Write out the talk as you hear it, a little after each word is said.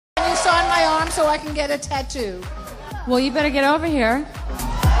I can get a tattoo. Well, you better get over here.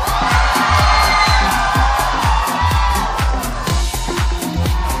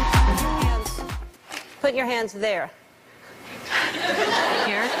 Put your hands there.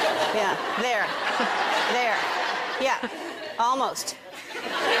 Here? Yeah, there. There. Yeah, almost.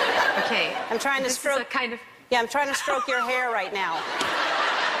 Okay. I'm trying to stroke. This is a kind of... Yeah, I'm trying to stroke your hair right now.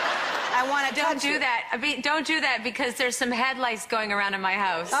 I want to Don't touch do you. that. I mean, don't do that because there's some headlights going around in my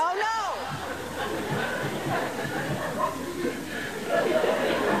house. Oh,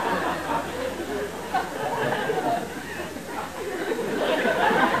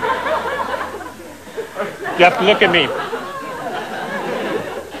 You have to look at me.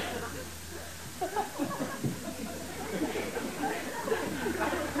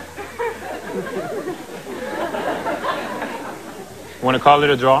 Want to call it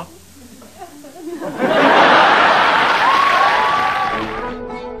a draw?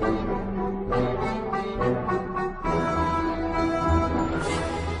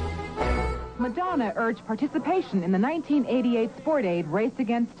 Madonna urged participation in the 1988 Sport Aid Race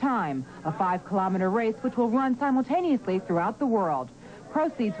Against Time, a 5-kilometer race which will run simultaneously throughout the world.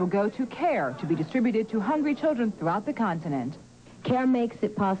 Proceeds will go to CARE to be distributed to hungry children throughout the continent. CARE makes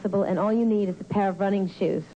it possible, and all you need is a pair of running shoes.